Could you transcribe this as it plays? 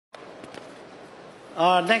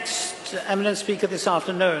Our next eminent speaker this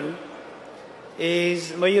afternoon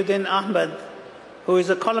is Mohiuddin Ahmad, who is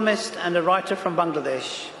a columnist and a writer from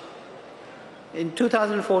Bangladesh. In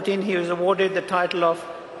 2014, he was awarded the title of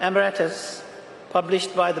Emeritus,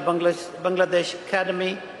 published by the Bangladesh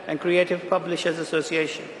Academy and Creative Publishers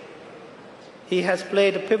Association. He has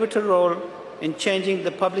played a pivotal role in changing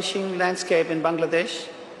the publishing landscape in Bangladesh,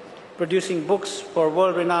 producing books for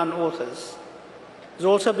world-renowned authors. He has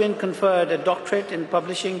also been conferred a doctorate in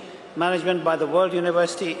publishing management by the World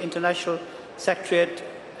University International Secretariat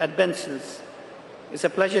at Benson's. It's a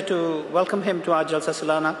pleasure to welcome him to our Jalsa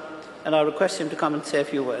Salana, and I request him to come and say a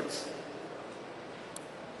few words.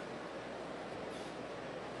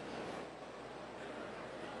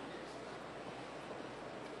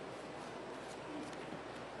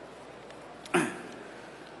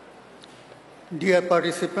 Dear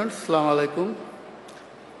participants, Assalamu alaikum.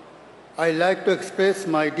 I'd like to express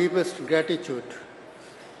my deepest gratitude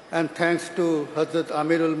and thanks to Hazrat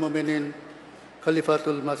Amirul Mu'minin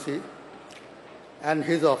Khalifatul Masih and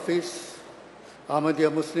his office,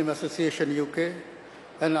 Ahmadiyya Muslim Association UK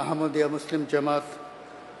and Ahmadiyya Muslim Jamaat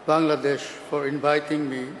Bangladesh for inviting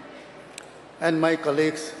me and my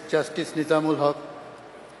colleagues Justice Nizamul Huq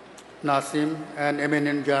Nasim and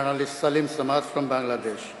eminent journalist Saleem Samad from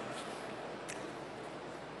Bangladesh.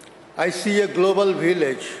 I see a global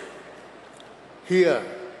village here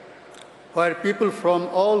where people from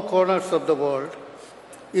all corners of the world,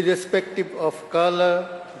 irrespective of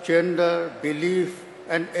color, gender, belief,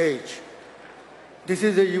 and age. This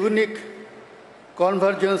is a unique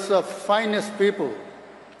convergence of finest people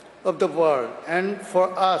of the world, and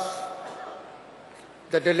for us,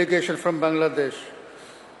 the delegation from Bangladesh,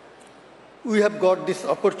 we have got this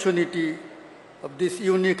opportunity of this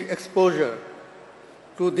unique exposure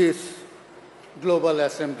to this global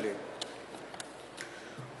assembly.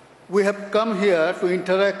 We have come here to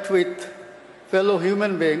interact with fellow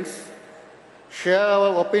human beings, share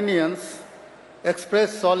our opinions,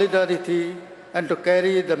 express solidarity, and to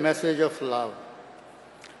carry the message of love.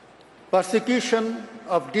 Persecution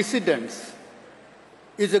of dissidents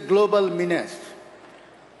is a global menace,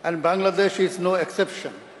 and Bangladesh is no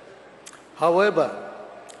exception. However,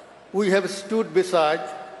 we have stood beside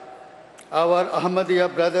our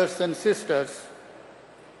Ahmadiyya brothers and sisters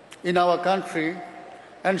in our country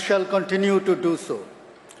and shall continue to do so.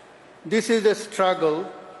 This is a struggle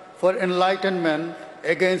for enlightenment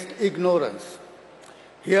against ignorance.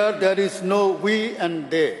 Here there is no we and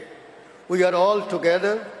they. We are all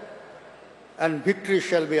together and victory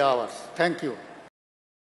shall be ours. Thank you.